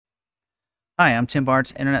Hi, I'm Tim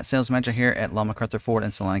Bartz, Internet Sales Manager here at McArthur Ford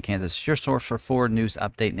in Salina, Kansas, your source for Ford news,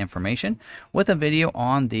 update, and information with a video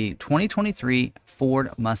on the 2023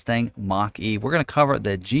 Ford Mustang Mach-E. We're going to cover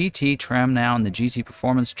the GT trim now and the GT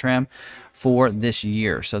Performance trim for this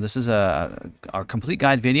year. So this is our complete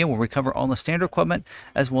guide video where we cover all the standard equipment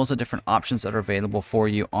as well as the different options that are available for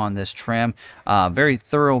you on this trim. Very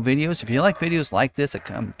thorough videos. If you like videos like this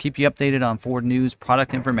that keep you updated on Ford news,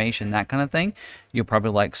 product information, that kind of thing, you'll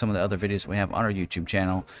probably like some of the other videos we have on our YouTube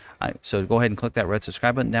channel. So go ahead and click that red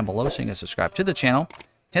subscribe button down below so you can subscribe to the channel.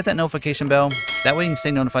 Hit that notification bell. That way you can stay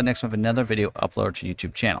notified next time of another video uploaded to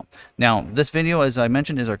YouTube channel. Now, this video, as I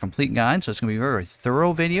mentioned, is our complete guide, so it's going to be a very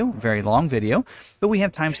thorough video, very long video, but we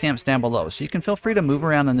have timestamps down below, so you can feel free to move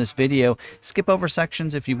around in this video, skip over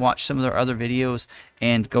sections if you watch some of their other videos,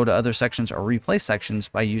 and go to other sections or replay sections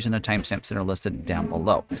by using the timestamps that are listed down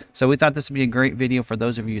below. So we thought this would be a great video for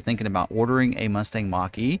those of you thinking about ordering a Mustang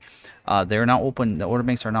Mach-E. They're not open. The order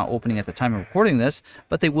banks are not opening at the time of recording this,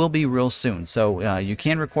 but they will be real soon. So you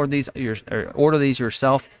can record these or order these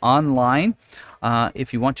yourself online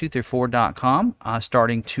if you want to through Ford.com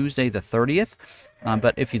starting Tuesday the 30th.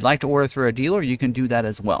 But if you'd like to order through a dealer, you can do that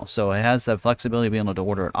as well. So it has the flexibility of being able to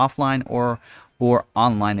order it offline or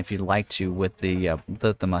online if you'd like to with the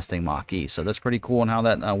Mustang Mach-E. So that's pretty cool and how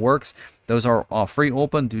that works. Those are all free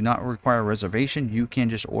open, do not require a reservation. You can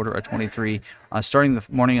just order a 23 starting the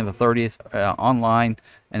morning of the 30th online,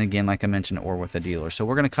 and again, like I mentioned, or with a dealer. So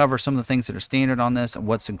we're going to cover some of the things that are standard on this,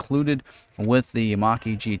 what's included with the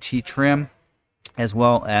Mach-E GT trim, as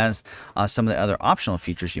well as some of the other optional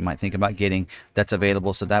features you might think about getting that's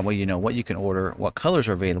available, so that way you know what you can order, what colors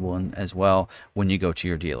are available, and as well when you go to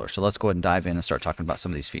your dealer. So let's go ahead and dive in and start talking about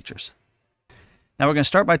some of these features. Now we're going to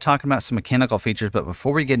start by talking about some mechanical features, but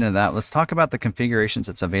before we get into that, let's talk about the configurations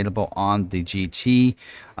that's available on the GT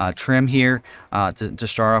trim here to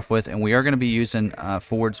start off with. And we are going to be using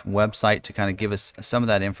Ford's website to kind of give us some of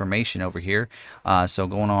that information over here. So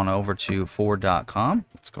going on over to Ford.com,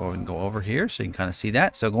 let's go ahead and go over here so you can kind of see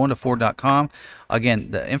that. So going to Ford.com,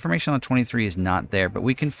 again, the information on the 23 is not there, but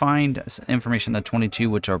we can find information on the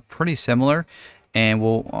 22 which are pretty similar. And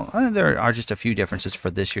there are just a few differences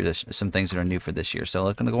for this year. There's some things that are new for this year. So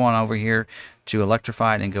we're going to go on over here to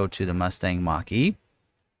Electrified and go to the Mustang Mach-E.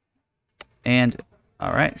 And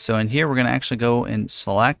all right, so in here we're going to actually go and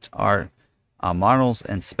select our models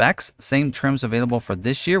and specs. Same trims available for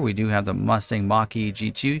this year. We do have the Mustang Mach-E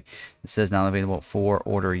GT. It says not available for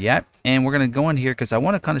order yet. And we're going to go in here because I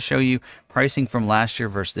want to kind of show you pricing from last year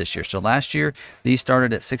versus this year. So last year these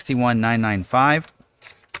started at $61,995.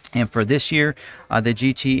 And for this year, the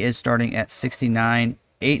GT is starting at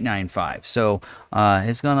 $69,895. So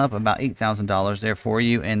it's gone up about $8,000 there for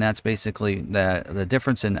you, and that's basically the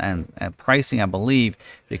difference in pricing, I believe,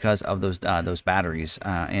 because of those batteries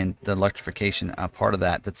and the electrification part of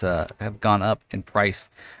that's have gone up in price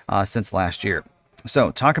since last year.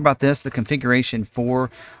 So talk about this, the configuration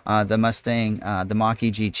for the Mustang, the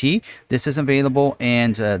Mach-E GT. This is available,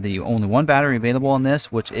 and the only one battery available on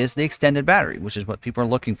this, which is the extended battery, which is what people are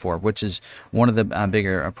looking for, which is one of the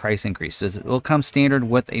bigger price increases. It will come standard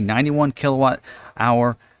with a 91 kilowatt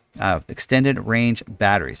hour extended range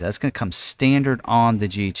batteries. That's going to come standard on the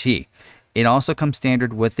GT. It also comes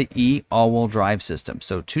standard with the E all-wheel drive system.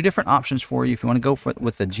 So two different options for you. If you want to go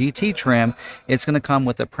with the GT trim, it's going to come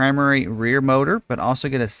with a primary rear motor, but also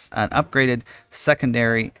get an upgraded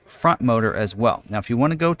secondary front motor as well. Now, if you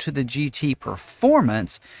want to go to the GT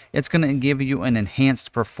Performance, it's going to give you an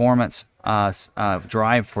enhanced performance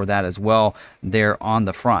drive for that as well there on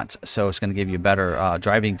the front. So it's going to give you better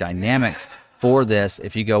driving dynamics for this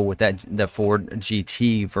if you go with the Ford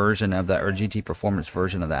GT version of that, or GT Performance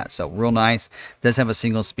version of that. So real nice. Does have a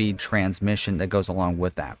single speed transmission that goes along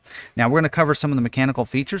with that. Now we're going to cover some of the mechanical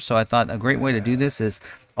features. So I thought a great way to do this is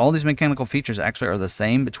all these mechanical features actually are the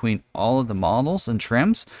same between all of the models and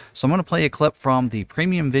trims. So I'm going to play a clip from the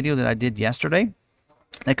premium video that I did yesterday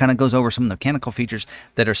that kind of goes over some of the mechanical features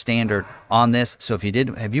that are standard on this. So if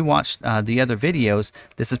you have you watched the other videos,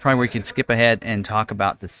 this is probably where you can skip ahead and talk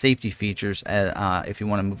about the safety features if you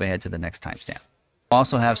want to move ahead to the next timestamp.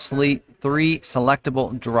 Also have 3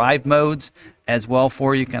 selectable drive modes as well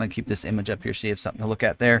for you. Kind of keep this image up here so you have something to look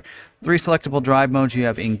at there. 3 selectable drive modes. You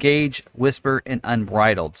have Engage, Whisper, and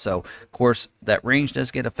Unbridled. So, of course, that range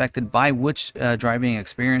does get affected by which driving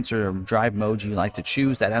experience or drive mode you like to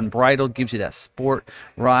choose. That Unbridled gives you that sport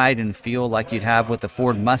ride and feel like you'd have with the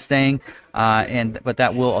Ford Mustang, but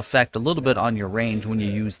that will affect a little bit on your range when you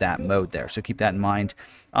use that mode there. So keep that in mind.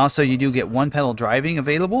 Also, you do get one pedal driving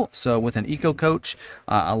available. So with an Eco Coach,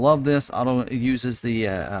 I love this. Auto uses the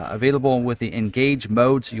available with the the engage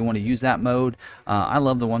mode, so you want to use that mode. I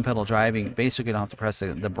love the one pedal driving. Basically, you don't have to press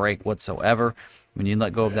the brake whatsoever. When you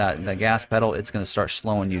let go of the gas pedal, it's going to start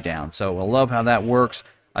slowing you down. So I love how that works.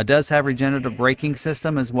 It does have regenerative braking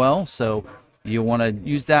system as well, so you want to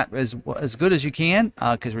use that as good as you can,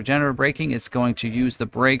 because regenerative braking is going to use the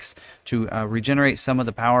brakes to regenerate some of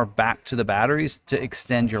the power back to the batteries to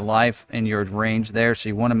extend your life and your range there. So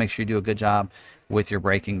you want to make sure you do a good job with your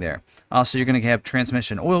braking there. Also, you're going to have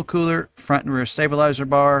transmission oil cooler, front and rear stabilizer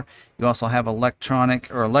bar. You also have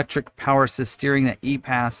electric power assist steering, that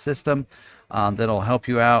e-pass system that'll help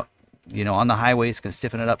you out. You know, on the highway, it's going to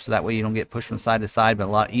stiffen it up so that way you don't get pushed from side to side, but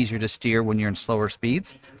a lot easier to steer when you're in slower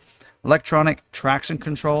speeds. Electronic traction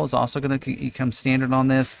control is also going to become standard on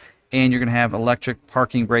this, and you're going to have electric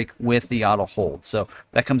parking brake with the auto hold. So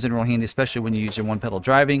that comes in real handy, especially when you use your one pedal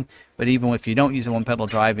driving. But even if you don't use a one pedal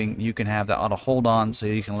driving, you can have the auto hold on, so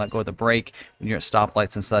you can let go of the brake when you're at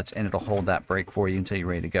stoplights and such, and it'll hold that brake for you until you're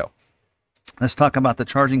ready to go. Let's talk about the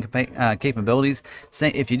charging capabilities.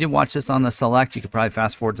 If you did watch this on the Select, you could probably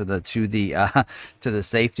fast forward to the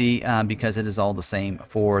Safety, because it is all the same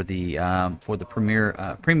for the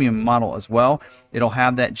premium model as well. It'll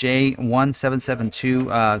have that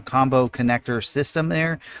J1772 combo connector system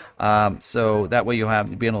there, so that way you'll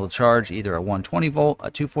be able to charge either a 120 volt,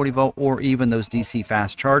 a 240 volt, or even those DC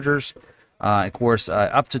fast chargers. Of course,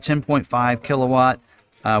 up to 10.5 kilowatt.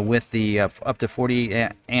 With the up to 40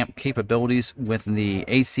 amp capabilities with the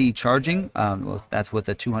AC charging. That's with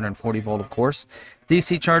the 240 volt, of course.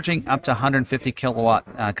 DC charging up to 150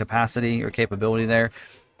 kilowatt capacity or capability there.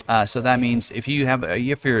 So that means if you're a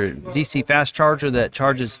DC fast charger that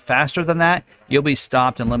charges faster than that, you'll be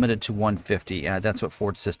stopped and limited to 150. That's what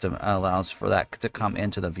Ford's system allows for that to come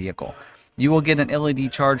into the vehicle. You will get an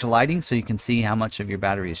LED charge lighting, so you can see how much of your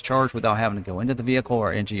battery is charged without having to go into the vehicle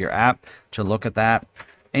or into your app to look at that.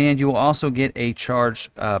 And you will also get a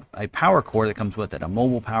power cord that comes with it, a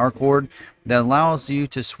mobile power cord that allows you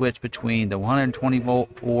to switch between the 120 volt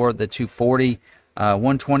or the 240.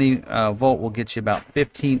 120 volt will get you about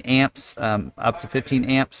 15 amps, up to 15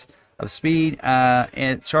 amps of speed,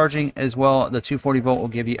 and charging as well. The 240 volt will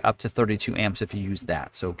give you up to 32 amps if you use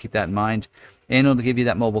that. So keep that in mind. And it'll give you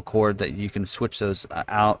that mobile cord that you can switch those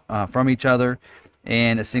out from each other,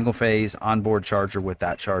 and a single phase onboard charger with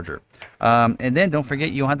that charger. And then don't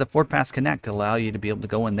forget, you'll have the Ford Pass Connect to allow you to be able to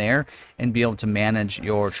go in there and be able to manage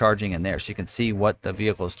your charging in there. So you can see what the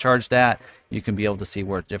vehicle is charged at. You can be able to see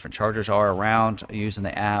where different chargers are around using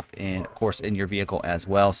the app, and of course in your vehicle as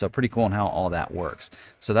well. So pretty cool on how all that works.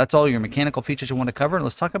 So that's all your mechanical features you want to cover.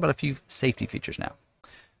 Let's talk about a few safety features now.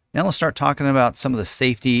 Now let's start talking about some of the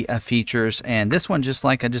safety features, and this one, just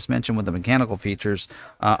like I just mentioned with the mechanical features,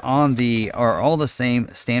 are all the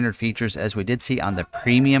same standard features as we did see on the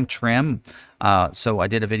premium trim. So I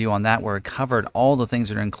did a video on that where it covered all the things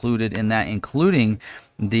that are included in that, including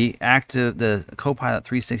the Copilot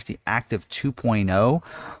 360 Active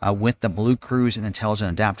 2.0 with the Blue Cruise and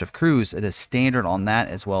Intelligent Adaptive Cruise. It is standard on that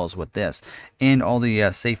as well as with this, and all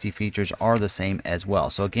the safety features are the same as well.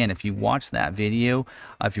 So again, if you watch that video,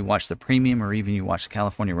 if you watch the premium, or even you watch the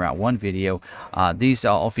California Route 1 video, these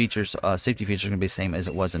all features, safety features, are going to be the same as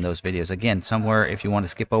it was in those videos. Again, somewhere if you want to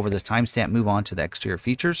skip over this timestamp, move on to the exterior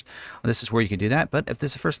features, this is where you can do that. But if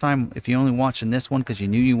this is the first time, if you're only watching this one because you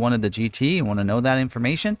knew you wanted the GT and want to know that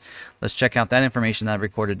information, let's check out that information that I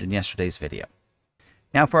recorded in yesterday's video.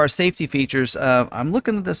 Now for our safety features, I'm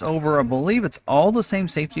looking at this over, I believe it's all the same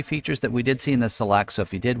safety features that we did see in the Select. So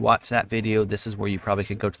if you did watch that video, this is where you probably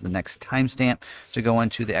could go to the next timestamp to go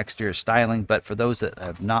into the exterior styling. But for those that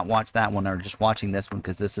have not watched that one, or just watching this one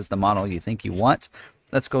because this is the model you think you want,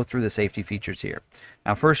 let's go through the safety features here.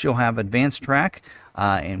 Now first, you'll have advanced track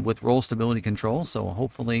and with roll stability control. So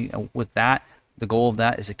hopefully with that, the goal of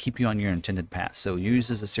that is to keep you on your intended path. So it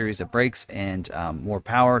uses a series of brakes and more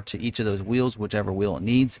power to each of those wheels, whichever wheel it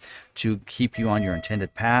needs, to keep you on your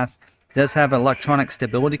intended path. It does have electronic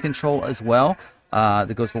stability control as well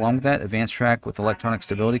that goes along with that, advanced track with electronic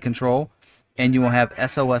stability control. And you will have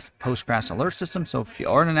SOS post-crash alert system. So if you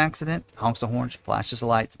are in an accident, honks the horn, flashes the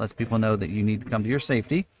lights, lets people know that you need to come to your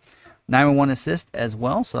safety. 911 assist as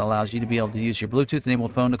well, so it allows you to be able to use your Bluetooth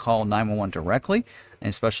enabled phone to call 911 directly, and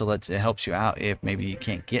especially it helps you out if maybe you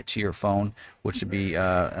can't get to your phone, which would be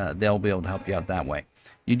they'll be able to help you out that way.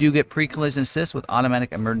 You do get pre-collision assist with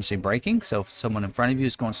automatic emergency braking. So if someone in front of you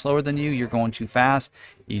is going slower than you, you're going too fast,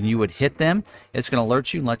 and you would hit them, it's going to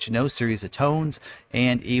alert you and let you know, series of tones,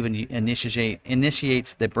 and even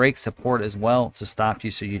initiates the brake support as well to stop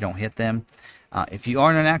you so you don't hit them. If you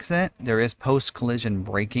are in an accident, there is post-collision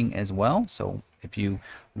braking as well. So if you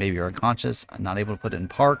maybe are unconscious, not able to put it in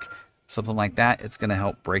park, something like that, it's going to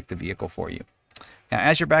help brake the vehicle for you. Now,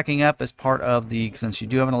 as you're backing up, as part of since you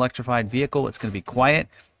do have an electrified vehicle, it's going to be quiet.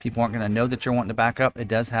 People aren't going to know that you're wanting to back up. It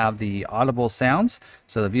does have the audible sounds.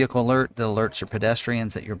 So the vehicle alert that alerts your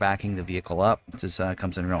pedestrians that you're backing the vehicle up. This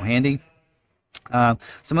comes in real handy.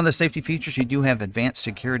 Some other safety features, you do have advanced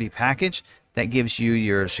security package that gives you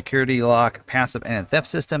your security lock, passive and theft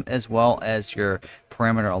system, as well as your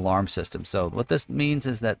perimeter alarm system. So what this means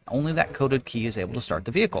is that only that coded key is able to start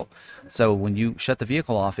the vehicle. So when you shut the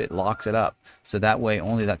vehicle off, it locks it up. So that way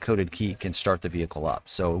only that coded key can start the vehicle up.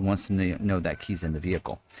 So it wants to know that key's in the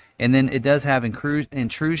vehicle. And then it does have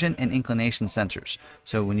intrusion and inclination sensors.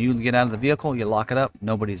 So when you get out of the vehicle, you lock it up,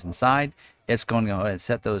 nobody's inside. It's going to go ahead and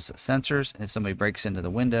set those sensors. If somebody breaks into the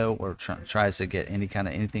window or tries to get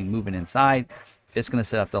anything moving inside, it's going to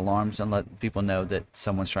set off the alarms and let people know that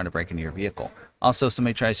someone's trying to break into your vehicle. Also,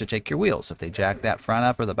 somebody tries to take your wheels. If they jack that front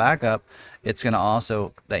up or the back up, it's going to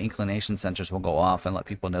also, the inclination sensors will go off and let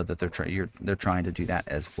people know that they're trying to do that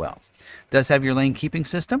as well. It does have your lane keeping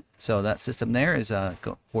system. So that system there is, of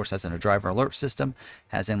course, has a driver alert system,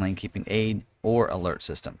 has a lane keeping aid or alert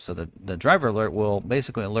system. So the driver alert will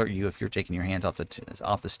basically alert you if you're taking your hands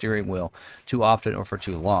off the steering wheel too often or for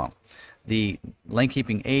too long. The lane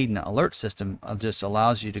keeping aid and alert system just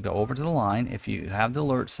allows you to go over to the line. If you have the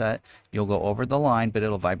alert set, you'll go over the line, but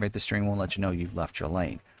it'll vibrate the steering wheel and let you know you've left your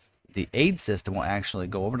lane. The aid system will actually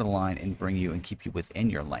go over to the line and bring you and keep you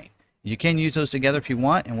within your lane. You can use those together if you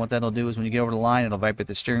want, and what that'll do is when you get over the line, it'll vibrate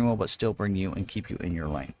the steering wheel but still bring you and keep you in your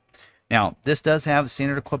lane. Now, this does have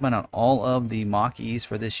standard equipment on all of the Mach-E's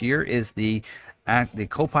for this year is the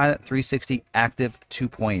Copilot 360 Active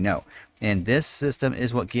 2.0. And this system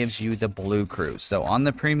is what gives you the Blue Cruise. So on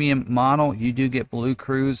the premium model, you do get Blue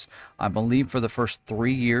Cruise, I believe, for the first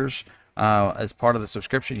 3 years as part of the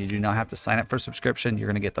subscription. You do not have to sign up for subscription. You're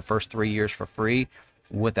going to get the first 3 years for free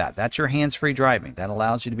with that. That's your hands-free driving. That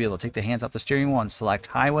allows you to be able to take the hands off the steering wheel and select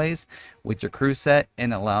highways with your cruise set,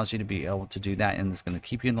 and it allows you to be able to do that, and it's going to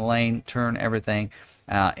keep you in the lane, turn everything,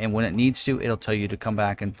 and when it needs to, it'll tell you to come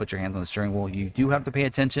back and put your hands on the steering wheel. You do have to pay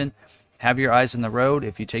attention. Have your eyes on the road.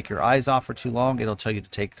 If you take your eyes off for too long, it'll tell you to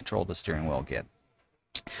take control of the steering wheel again.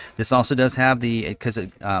 This also does have to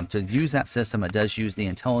use that system, it does use the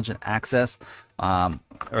intelligent access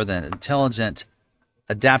or the intelligent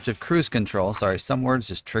adaptive cruise control. Sorry, some words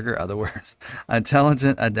just trigger other words.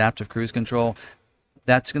 Intelligent adaptive cruise control.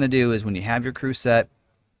 That's going to do is when you have your cruise set,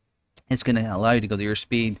 it's going to allow you to go to your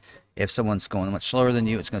speed. If someone's going much slower than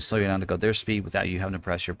you, it's going to slow you down to go their speed without you having to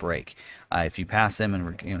press your brake. If you pass them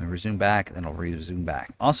and resume back, then it'll resume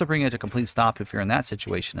back. Also bring it to complete stop if you're in that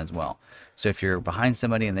situation as well. So if you're behind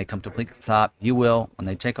somebody and they come to complete stop, you will. When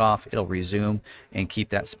they take off, it'll resume and keep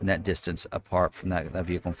that distance apart from that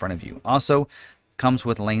vehicle in front of you. Also, comes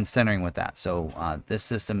with lane centering with that. So this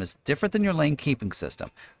system is different than your lane keeping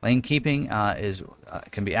system. Lane keeping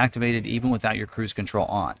can be activated even without your cruise control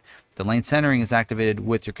on. The lane centering is activated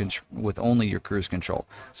with only your cruise control.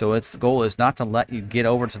 So its goal is not to let you get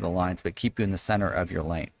over to the lines, but keep you in the center of your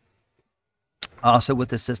lane. Also with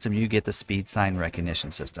this system, you get the speed sign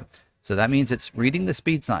recognition system. So that means it's reading the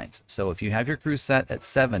speed signs. So if you have your cruise set at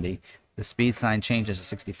 70, the speed sign changes to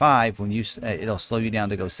 65. When it'll slow you down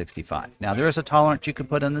to go 65. Now there is a tolerance you can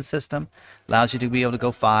put in the system, allows you to be able to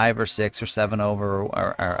go 5 or 6 or 7 over,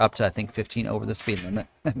 or up to I think 15 over the speed limit,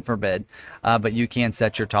 forbid. But you can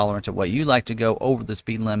set your tolerance at what you like to go over the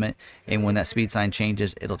speed limit, and when that speed sign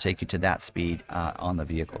changes, it'll take you to that speed on the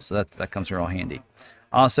vehicle. So that comes real handy.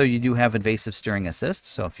 Also, you do have evasive steering assist,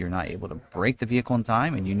 so if you're not able to brake the vehicle in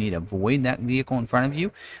time and you need to avoid that vehicle in front of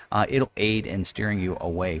you, it'll aid in steering you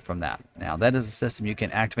away from that. Now, that is a system you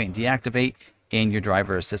can activate and deactivate in your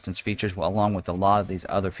driver assistance features, along with a lot of these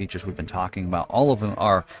other features we've been talking about. All of them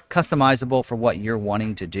are customizable for what you're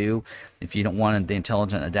wanting to do. If you don't want the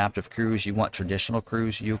intelligent adaptive cruise, you want traditional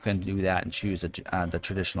cruise, you can do that and choose the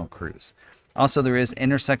traditional cruise. Also, there is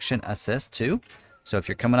intersection assist too. So if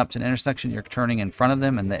you're coming up to an intersection, you're turning in front of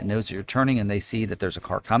them, and that knows that you're turning, and they see that there's a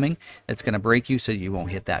car coming, it's going to brake you so you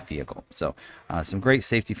won't hit that vehicle. So some great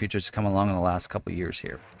safety features come along in the last couple of years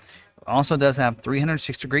here. Also does have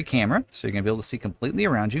 360-degree camera, so you're going to be able to see completely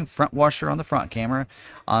around you. Front washer on the front camera,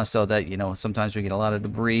 so that, you know, sometimes we get a lot of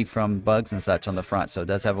debris from bugs and such on the front. So it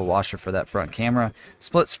does have a washer for that front camera.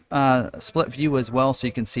 Split view as well, so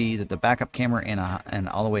you can see that the backup camera and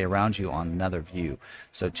all the way around you on another view.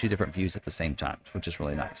 So 2 different views at the same time, which is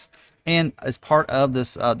really nice. And as part of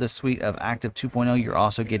this suite of Active 2.0, you're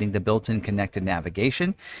also getting the built-in connected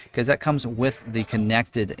navigation, because that comes with the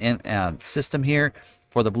connected system here.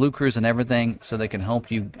 for the Blue Cruise and everything, so they can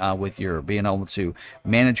help you with your being able to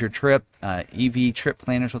manage your trip. EV trip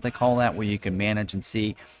planners, what they call that, where you can manage and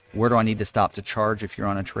see where do I need to stop to charge if you're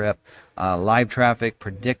on a trip. Live traffic,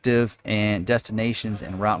 predictive, and destinations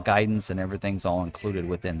and route guidance, and everything's all included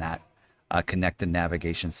within that connected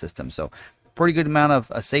navigation system. So pretty good amount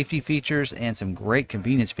of safety features and some great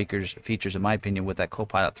convenience features in my opinion with that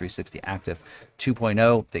Copilot 360 Active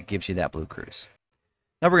 2.0 that gives you that Blue Cruise.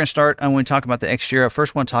 Now we're going to start, and when we talk about the exterior, I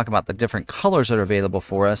first want to talk about the different colors that are available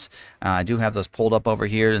for us. I do have those pulled up over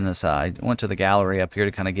here, and I went to the gallery up here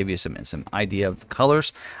to kind of give you some idea of the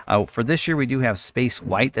colors. For this year, we do have Space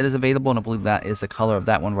White that is available, and I believe that is the color of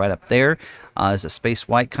that one right up there. Is a Space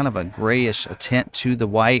White, kind of a grayish tint to the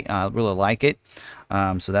white. I really like it.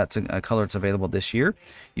 So that's a color that's available this year.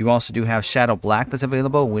 You also do have Shadow Black that's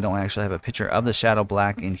available. We don't actually have a picture of the Shadow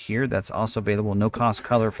Black in here. That's also available. No cost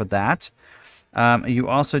color for that. You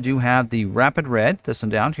also do have the Rapid Red, this one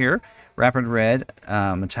down here. Rapid Red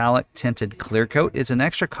Metallic Tinted Clear Coat. It's an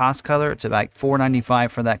extra cost color. It's about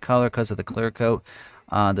 $4.95 for that color because of the clear coat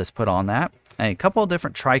that's put on that. A couple of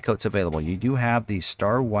different tri-coats available. You do have the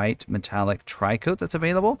Star White Metallic Tri-Coat that's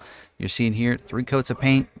available. You're seeing here 3 coats of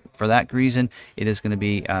paint. For that reason, it is going to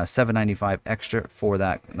be $7.95 extra for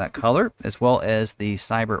that color, as well as the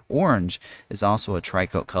Cyber Orange is also a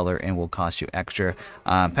tri-coat color and will cost you extra.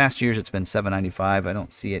 Past years, it's been $7.95. I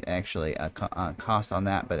don't see it actually cost on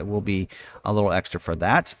that, but it will be a little extra for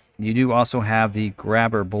that. You do also have the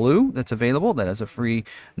Grabber Blue that's available. That is a free,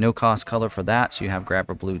 no-cost color for that. So you have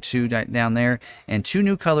Grabber Blue 2 down there. And 2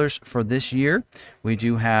 new colors for this year. We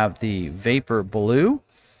do have the Vapor Blue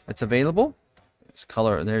that's available.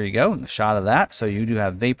 Color, there you go, a shot of that. So you do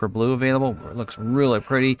have Vapor Blue available. It looks really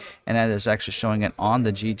pretty, and that is actually showing it on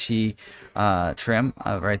the GT trim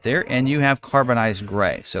right there. And you have Carbonized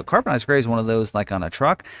Gray. So Carbonized Gray is one of those like on a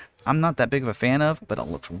truck I'm not that big of a fan of, but it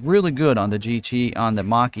looks really good on the GT, on the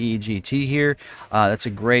Mach-E GT here. That's a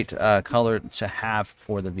great color to have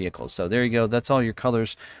for the vehicle. So there you go. That's all your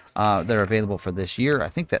colors that are available for this year. I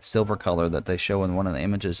think that silver color that they show in one of the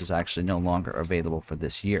images is actually no longer available for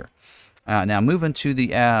this year. Now moving to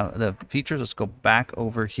the features, let's go back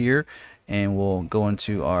over here and we'll go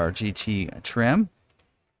into our GT trim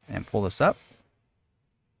and pull this up.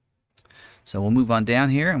 So we'll move on down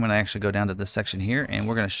here. I'm going to actually go down to this section here, and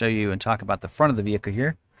we're going to show you and talk about the front of the vehicle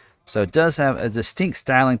here. So it does have a distinct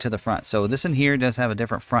styling to the front. So this in here does have a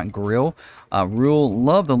different front grille.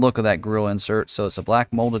 Love the look of that grille insert. So it's a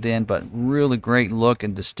black molded in, but really great look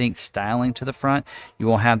and distinct styling to the front. You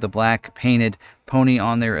will have the black painted pony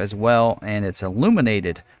on there as well, and it's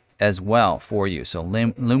illuminated as well for you. So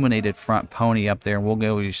illuminated front pony up there, and we'll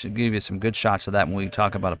give you some good shots of that when we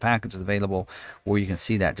talk about a package that's available where you can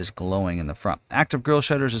see that just glowing in the front. Active grille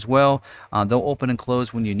shutters as well. They'll open and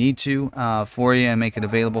close when you need to for you and make it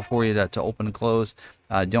available for you to open and close.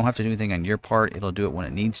 You don't have to do anything on your part. It'll do it when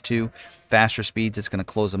it needs to. Faster speeds, it's going to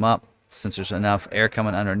close them up since there's enough air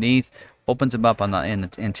coming underneath. Opens them up on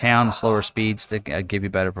in town, slower speeds to give you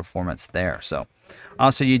better performance there. So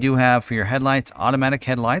also you do have for your headlights, automatic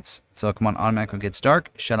headlights. So it'll come on automatic when it gets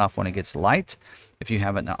dark, shut off when it gets light if you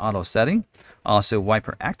have it in an auto setting. Also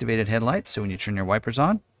wiper activated headlights, so when you turn your wipers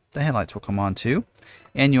on, the headlights will come on too.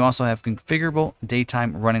 And you also have configurable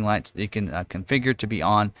daytime running lights that you can configure to be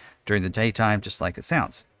on during the daytime, just like it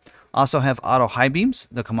sounds. Also have auto high beams.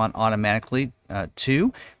 They'll come on automatically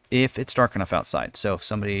too, if it's dark enough outside. So if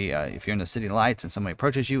somebody, if you're in the city lights and somebody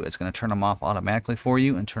approaches you, it's going to turn them off automatically for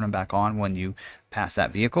you and turn them back on when you pass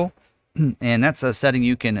that vehicle. And that's a setting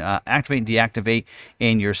you can activate and deactivate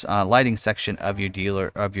in your lighting section of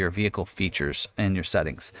your vehicle features and your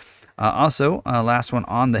settings. Also, last one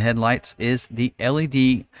on the headlights is the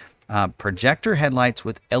LED projector headlights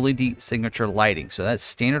with LED signature lighting. So that's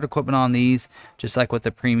standard equipment on these, just like with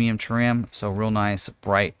the premium trim. So real nice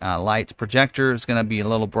bright lights. Projector is going to be a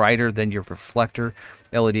little brighter than your reflector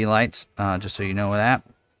LED lights, just so you know that.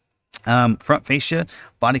 Front fascia,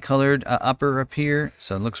 body colored upper up here,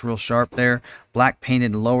 so it looks real sharp there. Black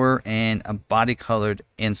painted lower, and a body colored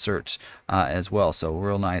inserts as well. So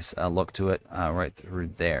real nice look to it right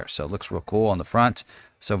through there. So it looks real cool on the front.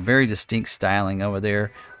 So very distinct styling over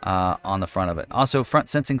there on the front of it. Also front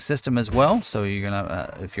sensing system as well. So you're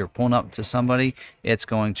gonna, if you're pulling up to somebody, it's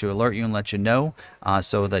going to alert you and let you know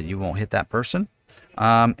so that you won't hit that person.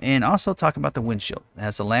 And also talk about the windshield. It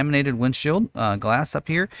has a laminated windshield glass up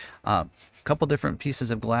here. couple different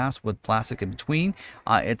pieces of glass with plastic in between.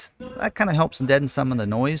 That kind of helps deaden some of the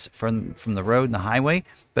noise from the road and the highway,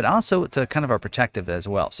 but also it's a kind of a protective as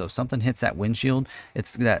well. So if something hits that windshield,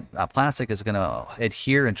 it's that plastic is going to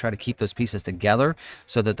adhere and try to keep those pieces together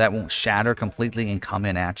so that that won't shatter completely and come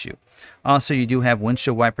in at you. Also, you do have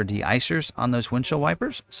windshield wiper de-icers on those windshield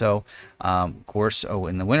wipers. So of course,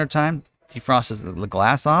 in the wintertime, defrosts the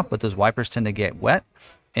glass off, but those wipers tend to get wet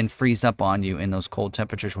and freeze up on you in those cold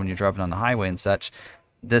temperatures when you're driving on the highway and such.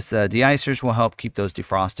 This de-icers will help keep those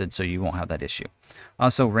defrosted so you won't have that issue.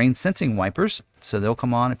 Also, rain sensing wipers, so they'll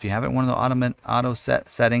come on if you have it in one of the auto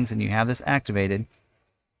settings and you have this activated,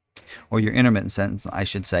 or your intermittent settings, I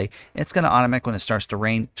should say. It's going to automatically, when it starts to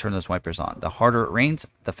rain, turn those wipers on. The harder it rains,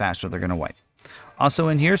 the faster they're going to wipe. Also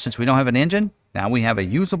in here, since we don't have an engine, now we have a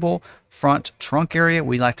usable front trunk area.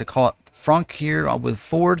 We like to call it frunk here with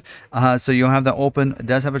Ford. So you'll have that open. It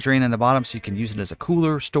does have a drain in the bottom, so you can use it as a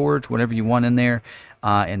cooler, storage, whatever you want in there.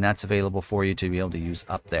 And that's available for you to be able to use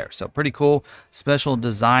up there. So pretty cool special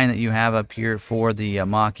design that you have up here for the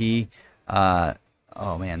Mach-E.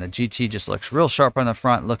 Oh man, the GT just looks real sharp on the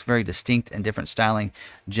front. Looks very distinct and different styling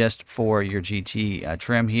just for your GT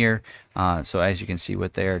trim here. So as you can see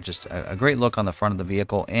with there, just a great look on the front of the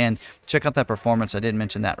vehicle. And check out that performance. I didn't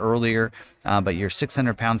mention that earlier, but your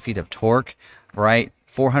 600 pound-feet of torque, right?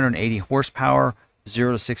 480 horsepower,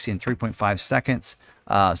 0 to 60 in 3.5 seconds.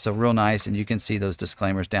 So real nice. And you can see those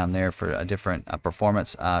disclaimers down there for a different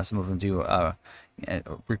performance. Some of them do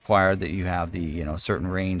require that you have the certain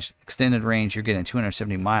range, extended range. You're getting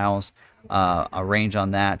 270 miles a range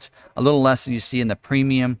on that, a little less than you see in the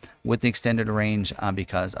premium with the extended range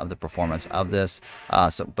because of the performance of this.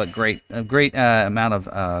 But a great amount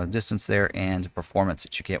of distance there and performance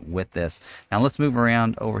that you get with this. Now let's move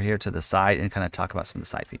around over here to the side and kind of talk about some of the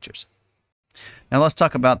side features. Now let's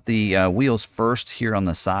talk about the wheels first here on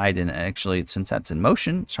the side, and actually since that's in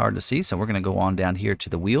motion it's hard to see, so we're going to go on down here to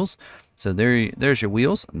the wheels. So there's your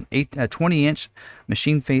wheels, 20-inch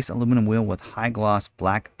machine face aluminum wheel with high gloss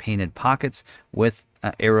black painted pockets with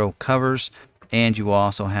aero covers, and you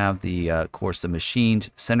also have the of course the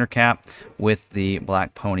machined center cap with the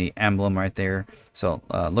black pony emblem right there. So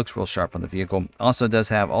looks real sharp on the vehicle. Also does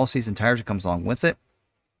have all season tires that comes along with it.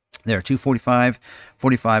 There are 245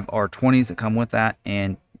 45 R20s that come with that,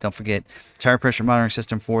 and don't forget tire pressure monitoring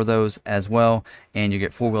system for those as well. And you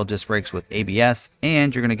get 4-wheel disc brakes with ABS,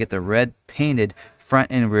 and you're going to get the red painted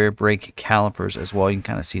front and rear brake calipers as well. You can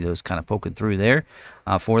kind of see those kind of poking through there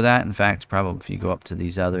for that. In fact, probably if you go up to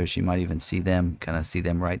these others, you might even see them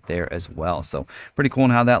right there as well. So pretty cool on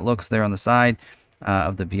how that looks there on the side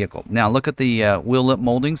of the vehicle. Now look at the wheel lip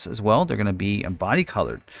moldings as well. They're going to be body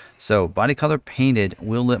colored. So body color painted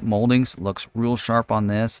wheel lip moldings looks real sharp on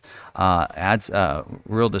this. Adds a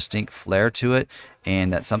real distinct flair to it,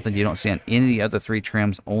 and that's something you don't see on any of the other 3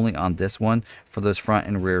 trims, only on this one for those front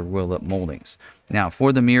and rear wheel lip moldings. Now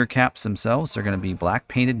for the mirror caps themselves, they're going to be black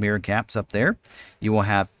painted mirror caps up there. You will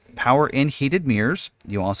have power and heated mirrors.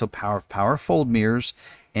 You also power fold mirrors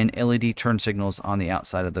and LED turn signals on the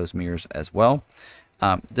outside of those mirrors as well.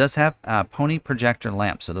 Does have pony projector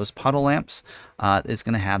lamps. So those puddle lamps is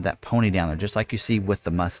going to have that pony down there, just like you see with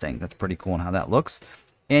the Mustang. That's pretty cool on how that looks.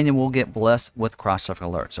 And you will get blessed with cross traffic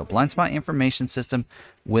alert. So blind spot information system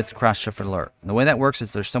with cross traffic alert. And the way that works is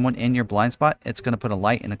if there's someone in your blind spot, it's going to put a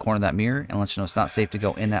light in the corner of that mirror and let you know it's not safe to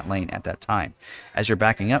go in that lane at that time. As you're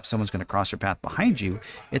backing up, someone's going to cross your path behind you.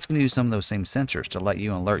 It's going to use some of those same sensors to let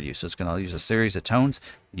you alert you. So it's going to use a series of tones.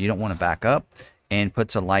 You don't want to back up, and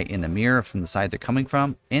puts a light in the mirror from the side they're coming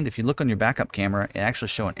from. And if you look on your backup camera, it actually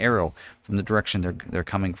shows an arrow from the direction they're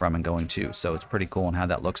coming from and going to. So it's pretty cool on how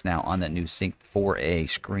that looks now on that new Sync 4A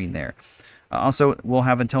screen there. Also, we'll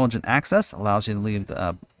have intelligent access. Allows you to leave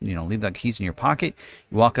the keys in your pocket.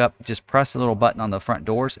 You walk up, just press the little button on the front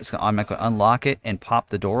doors. It's going to automatically unlock it and pop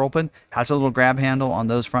the door open. Has a little grab handle on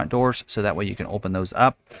those front doors, so that way you can open those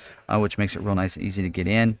up, which makes it real nice and easy to get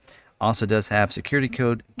in. Also does have security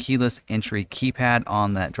code keyless entry keypad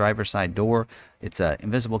on that driver's side door. It's an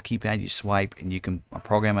invisible keypad. You swipe and you can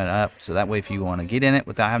program it up, so that way if you want to get in it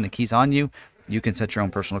without having the keys on you, you can set your own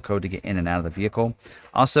personal code to get in and out of the vehicle.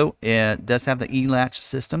 Also, it does have the e-latch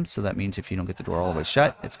system, so that means if you don't get the door all the way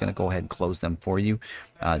shut, it's going to go ahead and close them for you.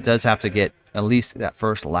 It does have to get at least that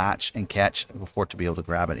first latch and catch before to be able to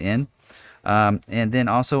grab it in. And then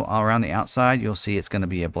also around the outside, you'll see it's going to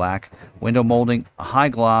be a black window molding, a high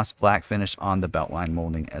gloss black finish on the beltline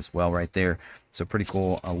molding as well right there. So pretty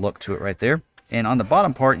cool look to it right there. And on the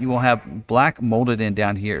bottom part, you will have black molded in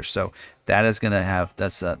down here. So that is going to have,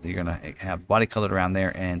 you're going to have body colored around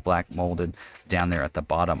there and black molded down there at the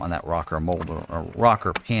bottom on that rocker mold, or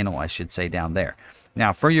rocker panel, I should say, down there.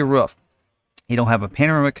 Now for your roof, It'll have a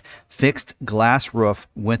panoramic fixed glass roof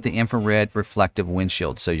with the infrared reflective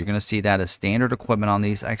windshield. So you're going to see that as standard equipment on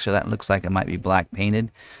these. Actually, that looks like it might be black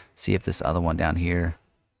painted. See if this other one down here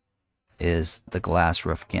is the glass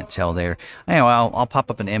roof. Can't tell there. Anyway, I'll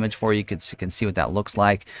pop up an image for you. You can see what that looks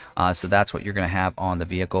like. So that's what you're going to have on the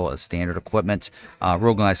vehicle as standard equipment.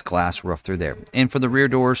 Real nice glass roof through there. And for the rear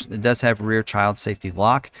doors, it does have rear child safety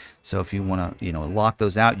lock. So if you want to, lock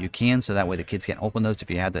those out, you can. So that way the kids can't open those.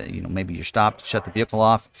 If you have the, maybe you're stopped, shut the vehicle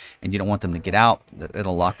off, and you don't want them to get out,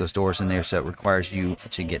 it'll lock those doors in there. So it requires you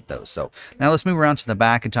to get those. So now let's move around to the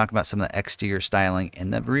back and talk about some of the exterior styling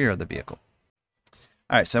in the rear of the vehicle.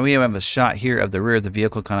 All right, so we have a shot here of the rear of the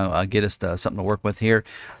vehicle, kind of get us to something to work with here.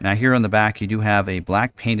 Now here on the back, you do have a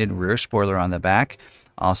black painted rear spoiler on the back.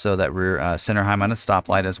 Also that rear center high mounted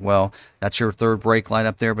stoplight as well. That's your third brake light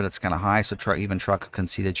up there, but it's kind of high, so even truck can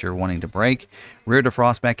see that you're wanting to brake. Rear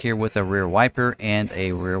defrost back here with a rear wiper and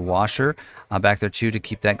a rear washer back there too to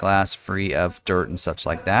keep that glass free of dirt and such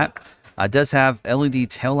like that. Does have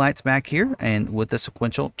LED taillights back here and with the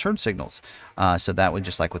sequential turn signals. So that would,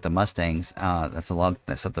 just like with the Mustangs,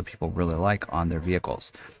 that's something people really like on their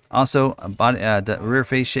vehicles. Also, the rear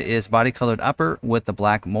fascia is body colored upper with the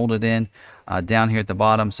black molded in down here at the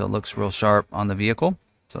bottom, so it looks real sharp on the vehicle.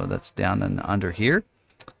 So that's down and under here.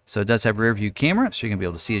 So it does have rear view camera, so you're going to be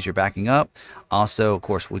able to see as you're backing up. Also, of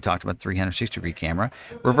course, we talked about 360-degree camera.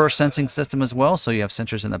 Reverse sensing system as well, so you have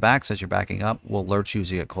sensors in the back, so as you're backing up, will alert you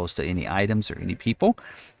as you get close to any items or any people.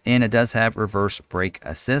 And it does have reverse brake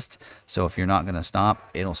assist, so if you're not going to stop,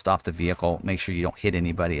 it'll stop the vehicle. Make sure you don't hit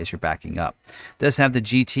anybody as you're backing up. It does have the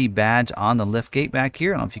GT badge on the liftgate back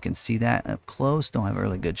here. I don't know if you can see that up close. Don't have a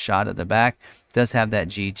really good shot at the back. It does have that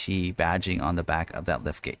GT badging on the back of that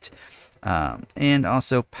liftgate. And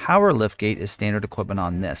also power liftgate is standard equipment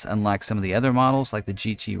on this, unlike some of the other models like the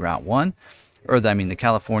GT Route 1, or the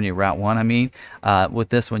California Route 1, with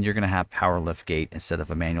this one you're going to have power liftgate instead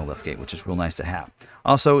of a manual liftgate, which is real nice to have.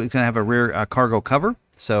 Also, it's going to have a rear cargo cover,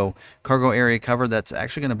 so cargo area cover that's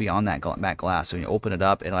actually going to be on that back glass. So when you open it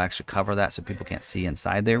up, it'll actually cover that so people can't see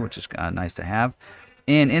inside there, which is nice to have.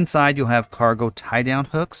 And inside you'll have cargo tie-down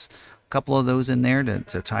hooks. Couple of those in there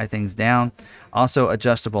to tie things down. Also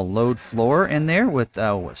adjustable load floor in there with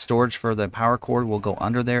storage for the power cord will go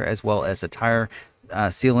under there, as well as a tire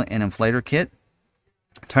sealant and inflator kit.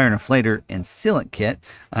 Tire and inflator and sealant kit.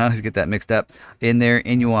 I always get that mixed up in there.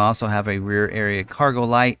 And you will also have a rear area cargo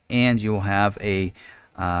light, and you will have a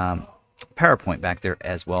power point back there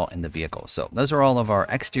as well in the vehicle. So those are all of our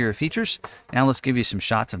exterior features. Now let's give you some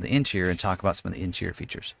shots of the interior and talk about some of the interior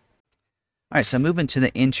features. All right, so moving to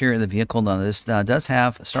the interior of the vehicle. Now this does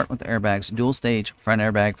have, start with the airbags, dual stage front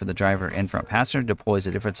airbag for the driver and front passenger. Deploys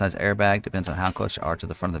a different size airbag, depends on how close you are to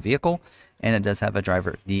the front of the vehicle. And it does have a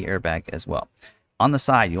driver knee airbag as well. On the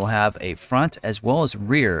side, you'll have a front as well as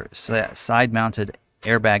rear side mounted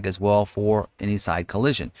airbag as well for any side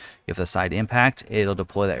collision. If the side impact, it'll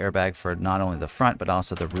deploy the airbag for not only the front but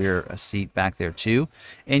also the rear seat back there too.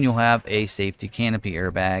 And you'll have a safety canopy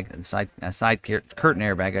airbag, a side curtain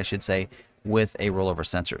airbag, I should say, with a rollover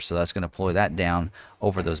sensor. So that's going to deploy that down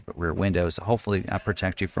over those rear windows, hopefully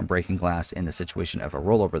protect you from breaking glass in the situation of a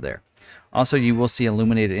rollover there. Also, you will see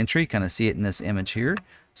illuminated entry, kind of see it in this image here.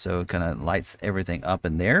 So it kind of lights everything up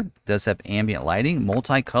in there. It does have ambient lighting,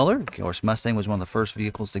 multicolor. Of course, Mustang was one of the first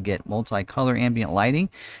vehicles to get multicolor ambient lighting.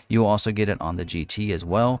 You will also get it on the GT as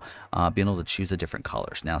well, being able to choose the different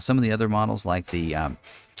colors. Now, some of the other models like the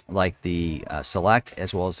Select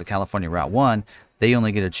as well as the California Route 1, they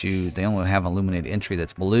only get to choose, they only have illuminated entry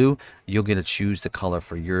that's blue. You'll get to choose the color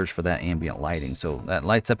for yours for that ambient lighting. So that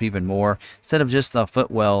lights up even more. Instead of just the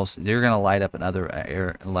footwells, they're going to light up another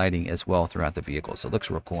air lighting as well throughout the vehicle. So it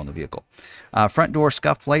looks real cool in the vehicle. Front door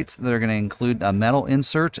scuff plates, they're going to include a metal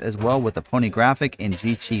insert as well with the pony graphic and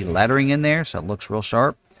GT lettering in there. So it looks real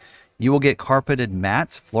sharp. You will get carpeted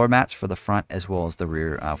mats, floor mats for the front as well as the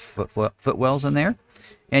rear footwells in there.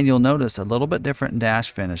 And you'll notice a little bit different dash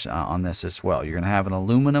finish on this as well. You're going to have an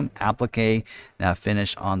aluminum applique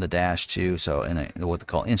finish on the dash too. So in what they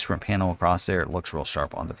call instrument panel across there, it looks real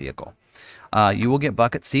sharp on the vehicle. You will get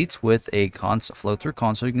bucket seats with a flow-through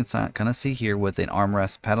console. You can kind of see here with an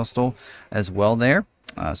armrest pedestal as well there.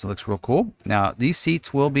 So it looks real cool. Now, these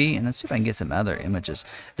seats will be, and let's see if I can get some other images.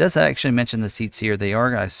 It does actually mention the seats here. They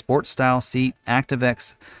are a sports style seat,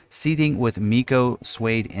 ActiveX seating with Miko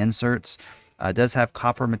suede inserts. It does have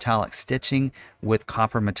copper metallic stitching with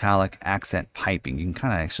copper metallic accent piping. You can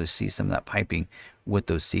kind of actually see some of that piping with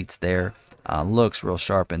those seats there. Looks real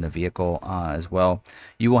sharp in the vehicle as well.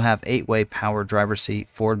 You will have 8-way power driver seat,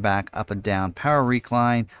 forward, back, up and down, power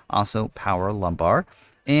recline, also power lumbar.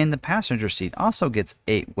 And the passenger seat also gets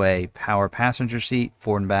 8-way power passenger seat,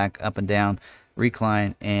 forward and back, up and down,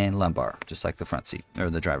 recline, and lumbar, just like the front seat or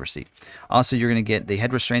the driver's seat. Also, you're going to get the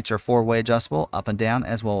head restraints are 4-way adjustable, up and down,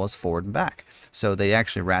 as well as forward and back. So they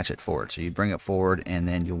actually ratchet forward. So you bring it forward and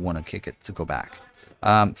then you'll want to kick it to go back.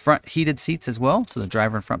 Front heated seats as well. So the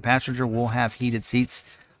driver and front passenger will have heated seats,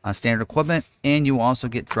 standard equipment, and you will also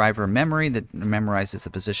get driver memory that memorizes the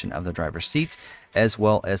position of the driver's seat, as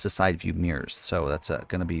well as the side view mirrors. So that's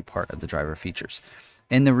going to be part of the driver features.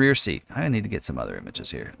 In the rear seat, I need to get some other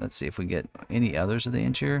images here. Let's see if we get any others of the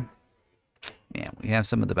interior. Yeah, we have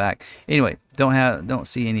some of the back. Anyway, don't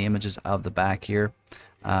see any images of the back here.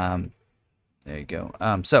 There you go.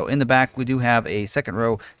 So in the back, we do have a second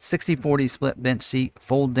row 60/40 split bench seat,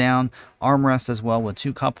 fold down armrest as well with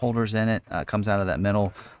 2 cup holders in it. Comes out of that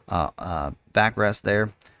middle backrest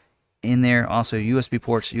there. In there, also USB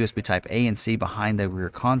ports, USB Type A and C behind the rear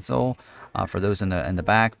console. For those in the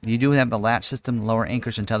back, you do have the latch system, lower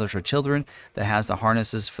anchors and tethers for children, that has the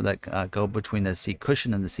harnesses for that go between the seat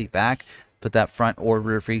cushion and the seat back. Put that front or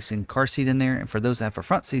rear facing car seat in there. And for those that have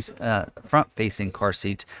a front facing car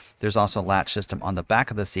seat, there's also a latch system on the back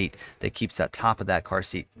of the seat that keeps that top of that car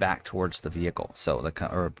seat back towards the vehicle,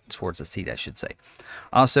 or towards the seat, I should say.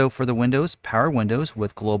 Also for the windows, power windows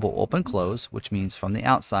with global open close, which means from the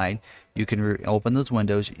outside you can open those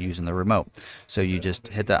windows using the remote. So you just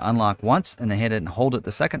hit that unlock once and then hit it and hold it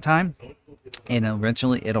the second time, and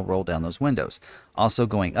eventually it'll roll down those windows. Also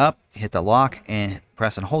going up, hit the lock and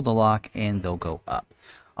press and hold the lock and they'll go up.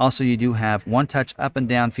 Also, you do have one touch up and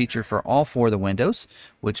down feature for all 4 of the windows,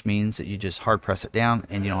 which means that you just hard press it down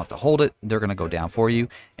and you don't have to hold it. They're going to go down for you.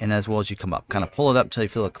 And as well as you come up, kind of pull it up until you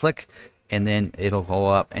feel a click, and then it'll go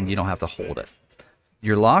up and you don't have to hold it.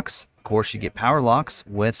 Your locks, of course, you get power locks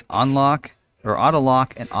with unlock or auto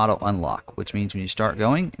lock and auto unlock, which means when you start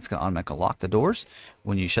going, it's going to automatically lock the doors.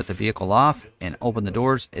 When you shut the vehicle off and open the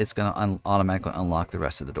doors, it's going to automatically unlock the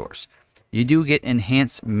rest of the doors. You do get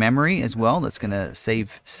enhanced memory as well. That's going to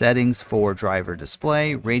save settings for driver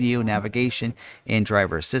display, radio navigation, and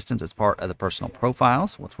driver assistance as part of the personal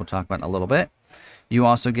profiles, which we'll talk about in a little bit. You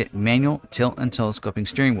also get manual tilt and telescoping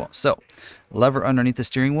steering wheel. So, lever underneath the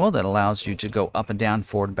steering wheel that allows you to go up and down,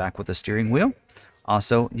 forward and back with the steering wheel.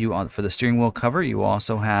 Also, for the steering wheel cover, you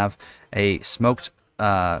also have a smoked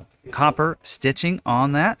copper stitching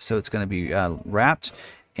on that. So it's going to be wrapped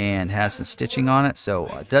and has some stitching on it. So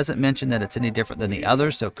it doesn't mention that it's any different than the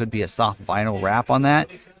others. So it could be a soft vinyl wrap on that.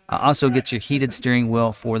 Also get your heated steering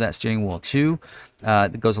wheel for that steering wheel too.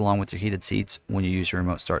 That goes along with your heated seats when you use your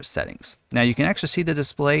remote start settings. Now you can actually see the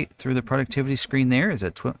display through the productivity screen there. It's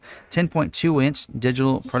a 10.2-inch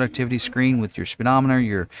digital productivity screen with your speedometer.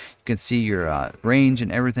 You can see your range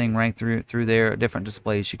and everything right through there. Different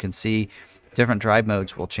displays you can see. Different drive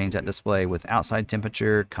modes will change that display with outside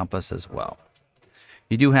temperature, compass as well.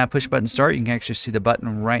 You do have push button start. You can actually see the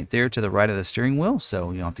button right there to the right of the steering wheel.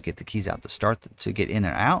 So you don't have to get the keys out to start to get in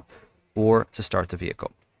and out or to start the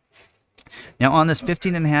vehicle. Now on this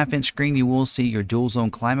 15.5-inch screen, you will see your dual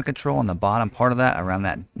zone climate control on the bottom part of that, around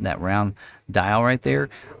that round dial right there.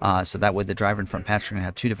 So that way the driver and front passenger are going to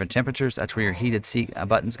have 2 different temperatures. That's where your heated seat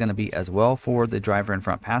button is going to be as well for the driver and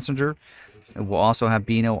front passenger. It will also have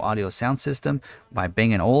B&O audio sound system by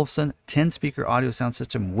Bang & Olufsen, 10-speaker audio sound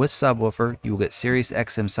system with subwoofer. You will get Sirius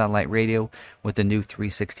XM satellite radio with the new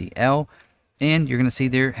 360L. And you're going to see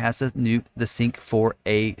there has the Sync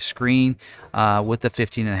 4A screen with the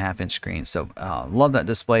 15.5-inch screen. So love that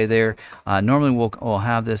display there. Normally we'll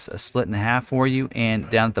have this split in half for you, and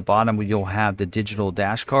down at the bottom you'll have the digital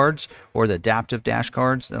dash cards or the adaptive dash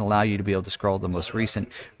cards that allow you to be able to scroll the most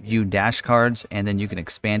recent view dash cards, and then you can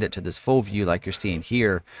expand it to this full view like you're seeing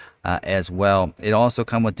here as well. It also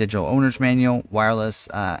comes with digital owner's manual, wireless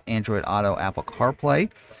Android Auto, Apple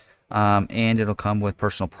CarPlay. And it'll come with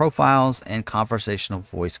personal profiles and conversational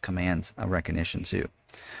voice commands recognition too.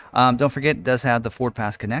 Don't forget, it does have the Ford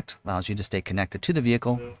Pass Connect. Allows you to stay connected to the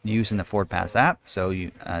vehicle using the Ford Pass app. So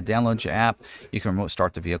you download your app, you can remote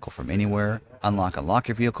start the vehicle from anywhere, unlock and lock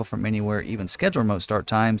your vehicle from anywhere, even schedule remote start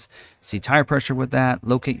times, see tire pressure with that,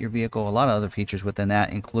 locate your vehicle, a lot of other features within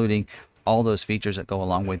that, including all those features that go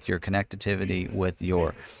along with your connectivity, with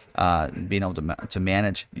your being able to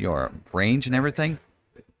manage your range and everything.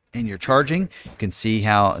 And your charging, you can see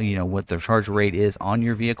how, what the charge rate is on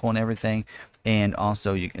your vehicle and everything. And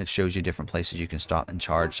also it shows you different places you can stop and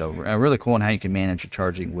charge. So really cool on how you can manage your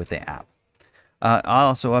charging with the app.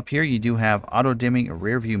 Also up here, you do have auto dimming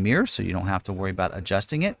rear view mirror, so you don't have to worry about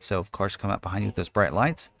adjusting it. So of course, come up behind you with those bright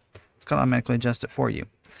lights. It's going to automatically adjust it for you.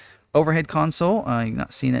 Overhead console, you're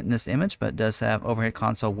not seeing it in this image, but it does have overhead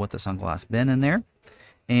console with the sunglass bin in there.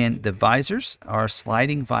 And the visors are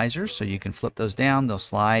sliding visors, so you can flip those down, they'll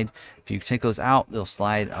slide. If you take those out, they'll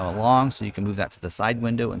slide along, so you can move that to the side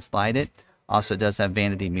window and slide it. Also, it does have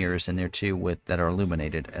vanity mirrors in there too that are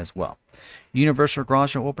illuminated as well. Universal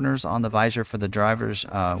garage door openers on the visor for the driver's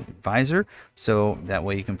visor, so that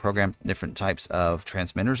way you can program different types of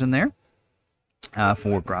transmitters in there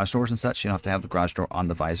for garage doors and such. You don't have to have the garage door on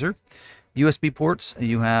the visor. USB ports,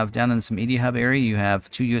 you have down in some media hub area, you have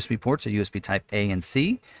 2 USB ports, a USB type A and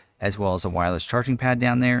C, as well as a wireless charging pad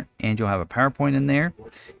down there, and you'll have a power point in there.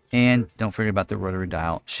 And don't forget about the rotary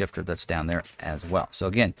dial shifter that's down there as well. So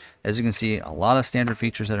again, as you can see, a lot of standard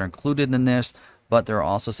features that are included in this, but there are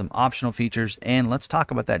also some optional features. And let's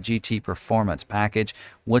talk about that GT Performance package,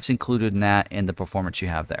 what's included in that and the performance you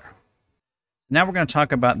have there. Now we're going to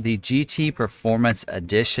talk about the GT Performance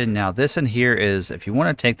Edition. Now this in here is, if you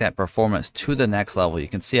want to take that performance to the next level, you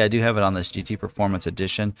can see I do have it on this GT Performance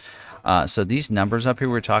Edition. So these numbers up here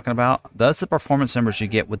we're talking about, that's the performance numbers you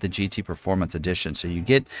get with the GT Performance Edition. So you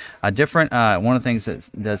get a different, one of the things that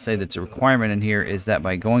does say that's a requirement in here is that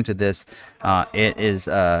by going to this, it is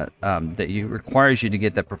that requires you to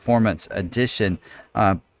get the Performance Edition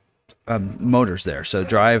motors there, so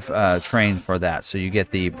drive train for that. So you get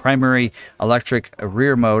the primary electric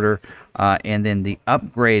rear motor and then the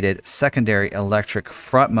upgraded secondary electric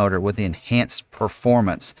front motor with the enhanced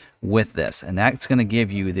performance with this, and that's going to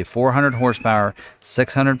give you the 400 horsepower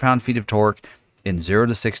 600 pound-feet of torque in 0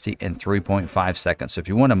 to 60 in 3.5 seconds. So if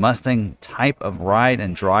you want a Mustang type of ride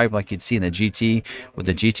and drive like you'd see in the GT with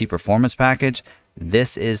the GT Performance package,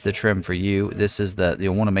 this is the trim for you. This is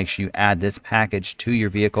you'll want to make sure you add this package to your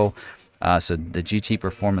vehicle. So the GT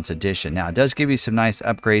Performance Edition. Now it does give you some nice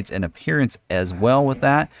upgrades in appearance as well with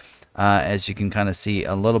that. As you can kind of see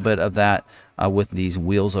a little bit of that with these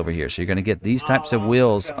wheels over here. So you're going to get these types of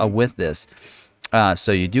wheels with this.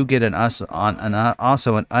 So you do get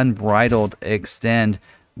also an unbridled extend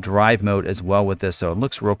drive mode as well with this. So it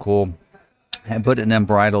looks real cool. And put it in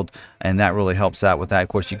unbridled, and that really helps out with that. Of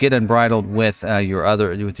course, you get unbridled with your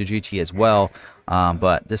GT as well,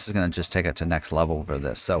 but this is going to just take it to next level for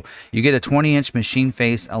this. So you get a 20-inch machine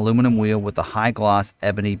face aluminum wheel with the high gloss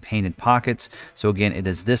ebony painted pockets. So again, it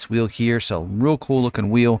is this wheel here. So real cool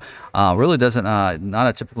looking wheel. Really doesn't not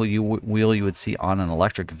a typical wheel you would see on an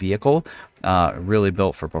electric vehicle. Really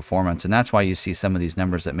built for performance, and that's why you see some of these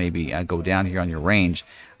numbers that maybe go down here on your range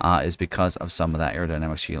is because of some of that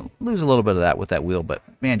aerodynamics. You lose a little bit of that with that wheel, but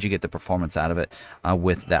man, you get the performance out of it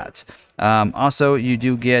with that. Also, you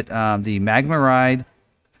do get the Magna Ride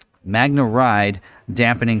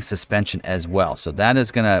dampening suspension as well. So that is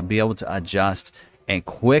going to be able to adjust and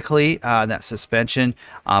quickly that suspension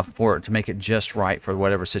to make it just right for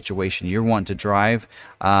whatever situation you're wanting to drive,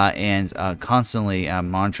 and constantly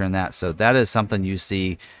monitoring that. So that is something you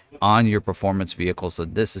see on your performance vehicle. So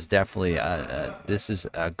this is definitely this is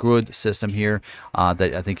a good system here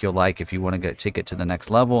that I think you'll like if you want to take it to the next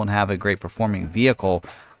level and have a great performing vehicle.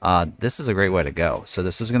 This is a great way to go. So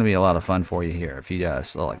this is going to be a lot of fun for you here if you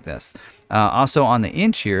select this. Also on the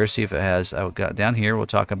inch here, see if it has, got down here, we'll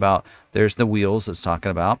talk about, there's the wheels it's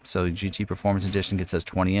talking about. So GT Performance Edition gets those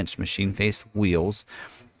 20-inch machine face wheels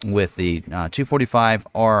with the 245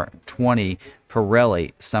 R20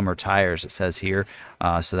 Pirelli summer tires, it says here.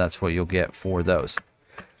 So that's what you'll get for those.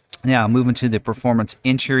 Now moving to the performance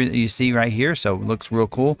interior that you see right here, so it looks real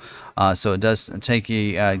cool. So it does take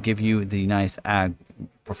you, give you the nice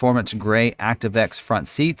performance gray ActiveX front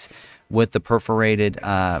seats with the perforated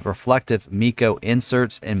reflective Miko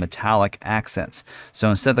inserts and metallic accents. So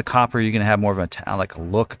instead of the copper, you're going to have more of a metallic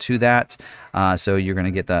look to that. So you're going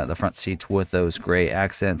to get the front seats with those gray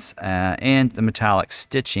accents and the metallic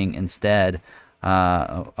stitching instead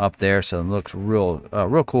up there. So it looks real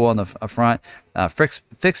cool on the front.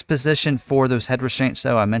 Fixed position for those head restraints.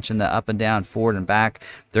 So I mentioned the up and down, forward and back.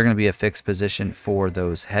 They're going to be a fixed position for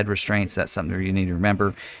those head restraints. That's something you need to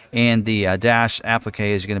remember. And the dash applique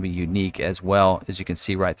is going to be unique as well, as you can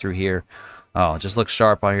see right through here. Oh, it just looks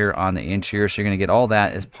sharp out here on the interior. So you're going to get all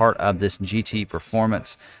that as part of this GT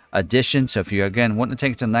Performance Edition. So if you, again, want to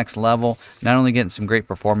take it to the next level, not only getting some great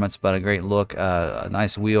performance, but a great look, a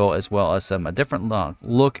nice wheel, as well as a different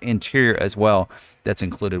look interior as well that's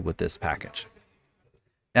included with this package.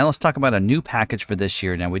 Now let's talk about a new package for this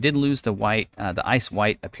year. Now we did lose the ice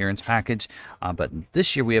white appearance package, but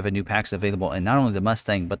this year we have a new package available in not only the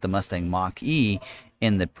Mustang, but the Mustang Mach-E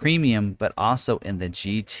in the premium, but also in the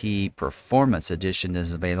GT Performance Edition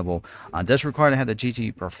is available. It does require to have the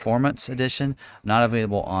GT Performance Edition, not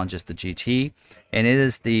available on just the GT. And it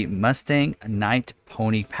is the Mustang Nite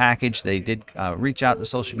Pony package. They did reach out to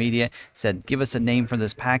social media, said, give us a name for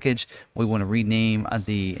this package. We want to rename and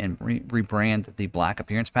rebrand the black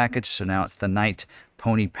appearance package. So now it's the Nite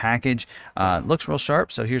Pony package. Looks real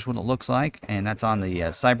sharp, so here's what it looks like, and that's on the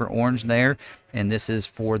cyber orange there, and this is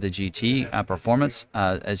for the GT Performance.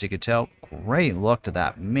 As you can tell, great look to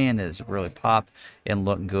that, man. It is really pop and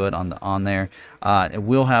look good on there. It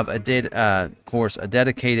will have of course a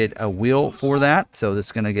dedicated wheel for that, so this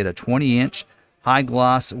is going to get a 20-inch high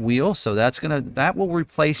gloss wheel, so that will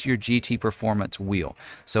replace your GT Performance wheel.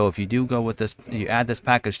 So if you do go with this, you add this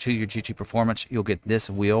package to your GT Performance, you'll get this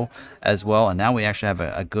wheel as well. And now we actually have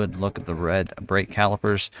a good look at the red brake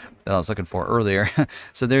calipers that I was looking for earlier.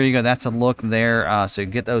 So there you go, that's a look there. So you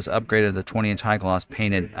get those upgraded, the 20-inch high gloss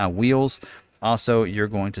painted wheels. Also, you're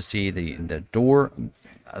going to see the door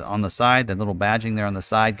on the side, the little badging there on the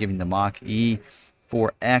side, giving the Mach-E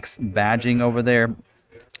 4X badging over there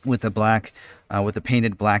with the black, with the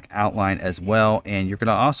painted black outline as well. And you're going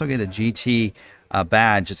to also get a GT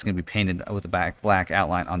badge. It's going to be painted with the black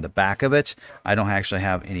outline on the back of it. I don't actually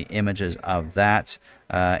have any images of that.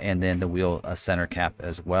 And then the wheel center cap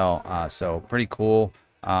as well. So pretty cool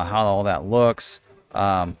how all that looks.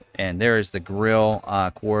 And there is the grill.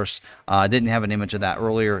 Of course, I didn't have an image of that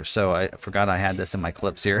earlier, so I forgot I had this in my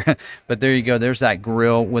clips here. But there you go, there's that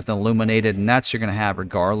grill with illuminated, and that's you're going to have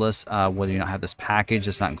regardless whether you don't have this package.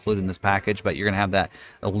 It's not included in this package, but you're going to have that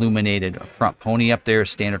illuminated front pony up there,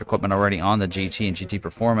 standard equipment already on the GT and GT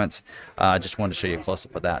Performance. Just wanted to show you a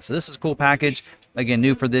close-up of that. So this is a cool package. Again,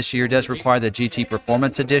 new for this year. Does require the GT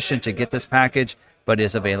Performance Edition to get this package, but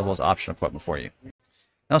is available as optional equipment for you.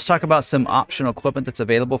 Now let's talk about some optional equipment that's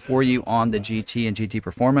available for you on the GT and GT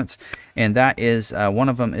Performance, and that is one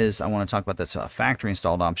of them is I want to talk about this factory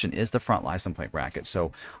installed option is the front license plate bracket.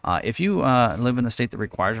 So if you live in a state that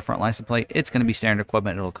requires a front license plate, it's going to be standard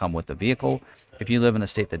equipment. It'll come with the vehicle. If you live in a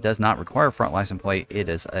state that does not require a front license plate, it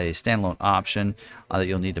is a standalone option that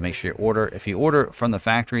you'll need to make sure you order. If you order from the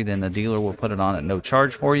factory, then the dealer will put it on at no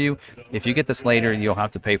charge for you. If you get this later, you'll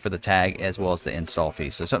have to pay for the tag as well as the install fee.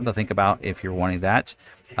 So something to think about if you're wanting that.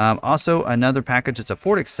 Also, another package, it's a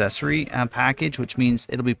Ford accessory package, which means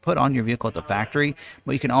it'll be put on your vehicle at the factory,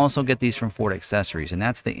 but you can also get these from Ford Accessories, and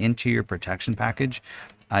that's the interior protection package.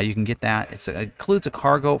 You can get that. It includes a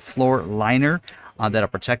cargo floor liner that'll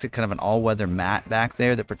protect it, kind of an all-weather mat back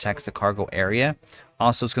there that protects the cargo area.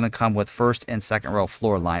 Also, it's going to come with first and second row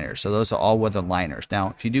floor liners. So those are all-weather liners.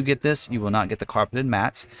 Now, if you do get this, you will not get the carpeted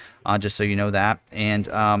mats, just so you know that. And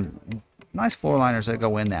nice floor liners that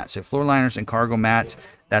go in that. So floor liners and cargo mats,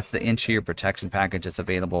 that's the interior protection package that's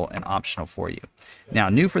available and optional for you. Now,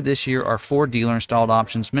 new for this year are 4 dealer installed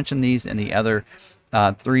options. Mentioned these in the other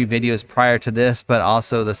 3 videos prior to this, but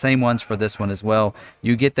also the same ones for this one as well.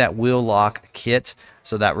 You get that wheel lock kit,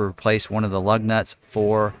 so that will replace one of the lug nuts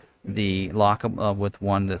for the lock with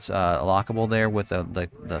one that's lockable there with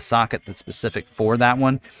the socket that's specific for that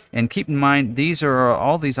one. And keep in mind, these are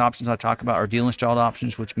all these options I talk about are dealer installed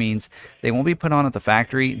options, which means they won't be put on at the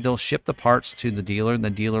factory. They'll ship the parts to the dealer.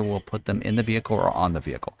 The dealer will put them in the vehicle or on the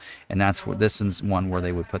vehicle, and that's what this is one where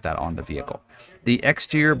they would put that on the vehicle. The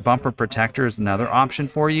exterior bumper protector is another option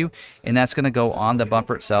for you, and that's going to go on the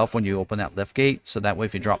bumper itself when you open that lift gate, so that way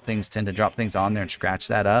if you tend to drop things on there and scratch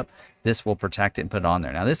that up, this will protect it and put it on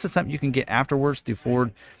there. Now, this is something you can get afterwards through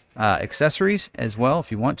Ford accessories as well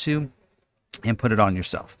if you want to, and put it on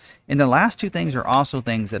yourself. And the last 2 things are also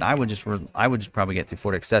things that I would just probably get through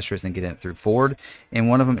Ford accessories and get it through Ford. And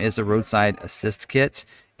one of them is the roadside assist kit.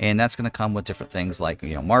 And that's going to come with different things like,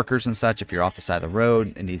 markers and such if you're off the side of the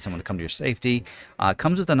road and need someone to come to your safety.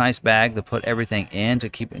 Comes with a nice bag to put everything in to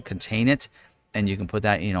keep and contain it. And you can put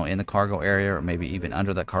that, in the cargo area or maybe even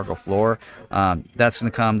under the cargo floor. That's going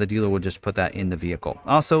to come. The dealer will just put that in the vehicle.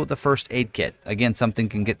 Also, the first aid kit. Again, something you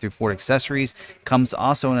can get through Ford accessories. Comes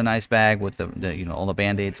also in a nice bag with the all the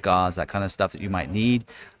Band-Aids, gauze, that kind of stuff that you might need.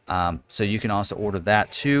 So you can also order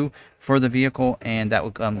that too for the vehicle, and that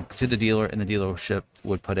would come to the dealer, and the dealership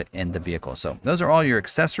would put it in the vehicle. So those are all your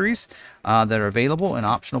accessories that are available and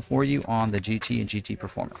optional for you on the GT and GT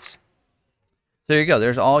Performance. There you go.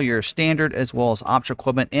 There's all your standard as well as optional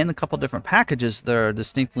equipment and a couple different packages that are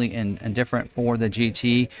distinctly and different for the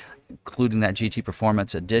GT including that GT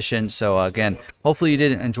Performance Edition. So again, hopefully you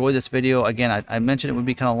did enjoy this video. Again, I mentioned it would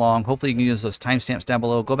be kind of long. Hopefully you can use those timestamps down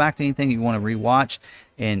below. Go back to anything you want to rewatch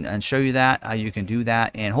and show you that. You can do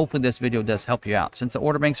that, and hopefully this video does help you out. Since the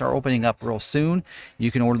order banks are opening up real soon,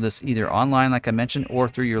 you can order this either online, like I mentioned, or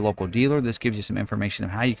through your local dealer. This gives you some information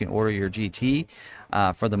of how you can order your GT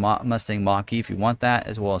for the Mustang Mach-E if you want that,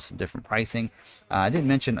 as well as some different pricing. I didn't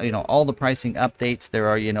mention, all the pricing updates. There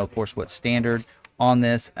are, of course, what's standard on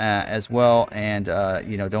this as well, and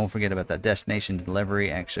don't forget about that destination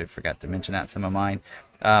delivery. Actually, I forgot to mention that in some of mine,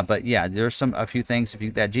 but yeah, there's a few things. If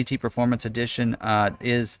you that GT Performance Edition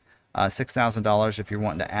is $6,000 if you're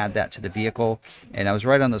wanting to add that to the vehicle, and I was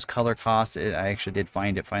right on those color costs. I actually did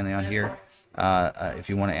find it finally on here. If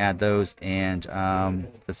you want to add those, and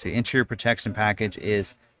let's see, interior protection package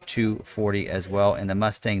is $240 as well, and the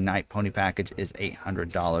Mustang Nite pony package is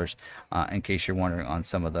 $800, in case you're wondering on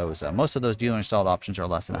some of those. Most of those dealer installed options are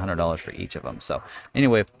less than $100 for each of them. So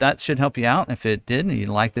anyway, if that should help you out, if it did and you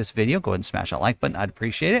like this video, go ahead and smash that like button. I'd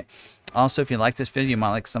appreciate it. Also, if you like this video, you might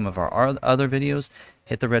like some of our other videos,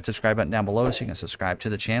 hit the red subscribe button down below so you can subscribe to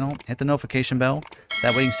the channel. Hit the notification bell.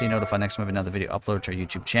 That way you can stay notified next time we have another video uploaded to our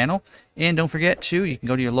YouTube channel. And don't forget, too, you can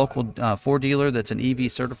go to your local Ford dealer that's an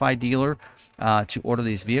EV certified dealer to order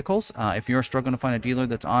these vehicles. If you're struggling to find a dealer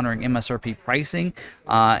that's honoring MSRP pricing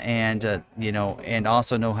and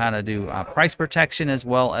also know how to do price protection as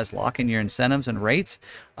well as lock in your incentives and rates,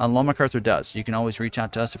 McArthur does. You can always reach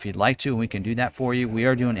out to us if you'd like to, and we can do that for you. We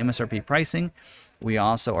are doing MSRP pricing. We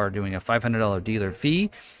also are doing a $500 dealer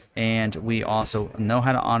fee, and we also know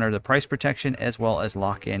how to honor the price protection as well as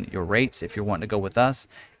lock in your rates if you're wanting to go with us,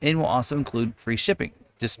 and we'll also include free shipping.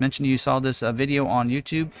 Just mention you saw this video on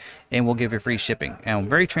YouTube, and we'll give you free shipping. And we're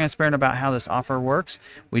very transparent about how this offer works.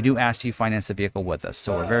 We do ask you finance the vehicle with us,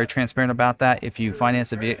 so we're very transparent about that. If you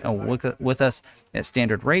finance a vehicle with us at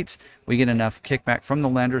standard rates, we get enough kickback from the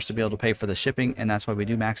lenders to be able to pay for the shipping, and that's why we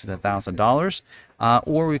do max it at $1,000.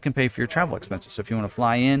 Or we can pay for your travel expenses. So if you want to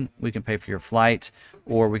fly in, we can pay for your flight,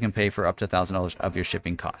 or we can pay for up to $1,000 of your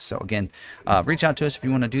shipping costs. So again, reach out to us if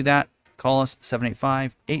you want to do that. Call us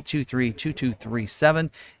 785-823-2237,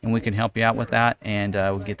 and we can help you out with that, and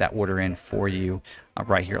we'll get that order in for you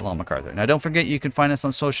right here at McArthur. Now, don't forget, you can find us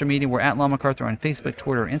on social media. We're at McArthur on Facebook,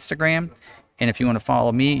 Twitter, Instagram. And if you want to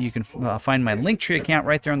follow me, you can find my Linktree account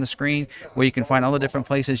right there on the screen, where you can find all the different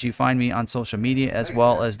places you find me on social media, as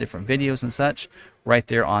well as different videos and such, right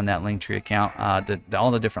there on that Linktree account.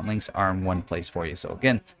 All the different links are in one place for you. So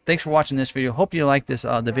again, thanks for watching this video. Hope you like this,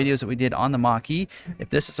 the videos that we did on the Mach-E.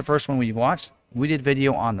 If this is the first one we watched, we did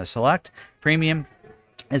video on the Select, Premium,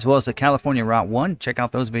 as well as the California Route 1. Check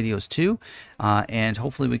out those videos too. And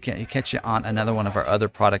hopefully we can catch you on another one of our other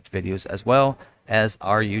product videos, as well as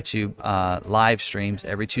our YouTube live streams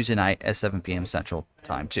every Tuesday night at 7 p.m. Central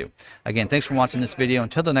Time too. Again, thanks for watching this video.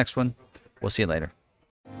 Until the next one, we'll see you later.